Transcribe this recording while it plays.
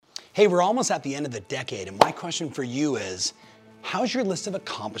Hey, we're almost at the end of the decade, and my question for you is, how's your list of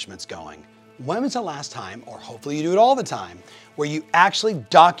accomplishments going? When was the last time, or hopefully you do it all the time, where you actually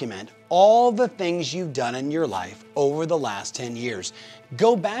document all the things you've done in your life over the last 10 years?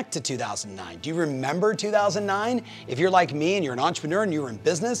 Go back to 2009. Do you remember 2009? If you're like me and you're an entrepreneur and you were in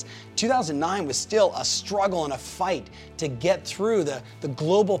business, 2009 was still a struggle and a fight to get through the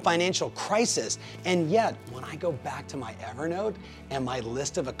global financial crisis. And yet, when I go back to my Evernote and my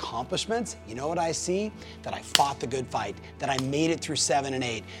list of accomplishments, you know what I see? That I fought the good fight, that I made it through 7 and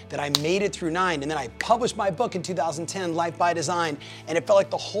 8, that I made it through 9, and then I published my book in 2010, Life by Design, and it felt like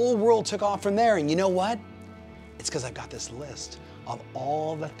the whole world took off from there. And you know what? It's because I've got this list of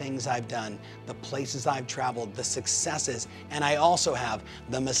all the things I've done, the places I've traveled, the successes, and I also have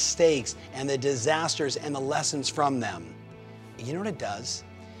the mistakes and the disasters and the lessons from them. You know what it does?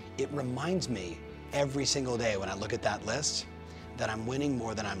 It reminds me every single day when I look at that list that I'm winning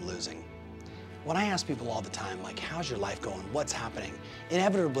more than I'm losing. When I ask people all the time, like, how's your life going? What's happening?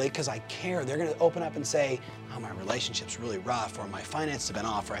 Inevitably, because I care, they're gonna open up and say, oh, my relationship's really rough, or my finances have been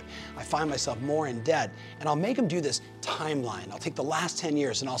off, or I find myself more in debt. And I'll make them do this timeline. I'll take the last 10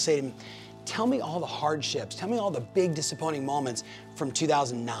 years and I'll say to them, tell me all the hardships, tell me all the big disappointing moments from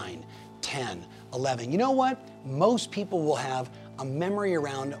 2009, 10, 11. You know what? Most people will have a memory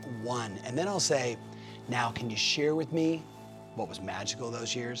around 1. And then I'll say, now can you share with me what was magical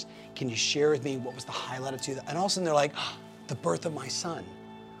those years? Can you share with me what was the highlight of 2000? And all of a sudden they're like, oh, the birth of my son.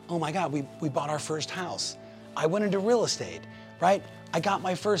 Oh my God, we bought our first house. I went into real estate, right? I got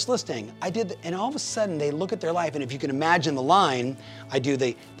my first listing. And all of a sudden they look at their life, and if you can imagine the line, I do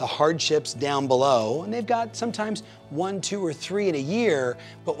the hardships down below, and they've got sometimes 1, 2, or 3 in a year,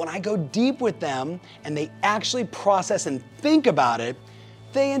 but when I go deep with them and they actually process and think about it,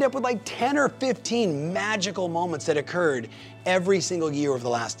 they end up with like 10 or 15 magical moments that occurred every single year over the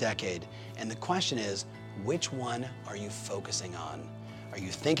last decade. And the question is, which one are you focusing on? Are you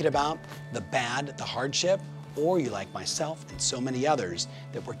thinking about the bad, the hardship, or are you like myself and so many others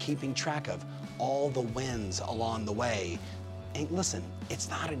that we're keeping track of all the wins along the way? And listen, it's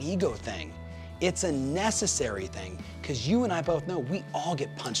not an ego thing. It's a necessary thing, because you and I both know we all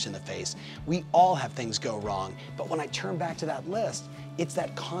get punched in the face. We all have things go wrong. But when I turn back to that list, it's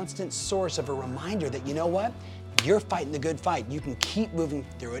that constant source of a reminder that, you know what? You're fighting the good fight. You can keep moving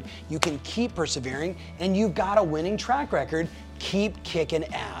through it. You can keep persevering, and you've got a winning track record. Keep kicking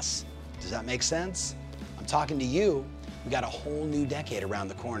ass. Does that make sense? I'm talking to you. We got a whole new decade around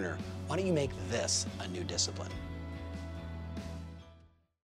the corner. Why don't you make this a new discipline?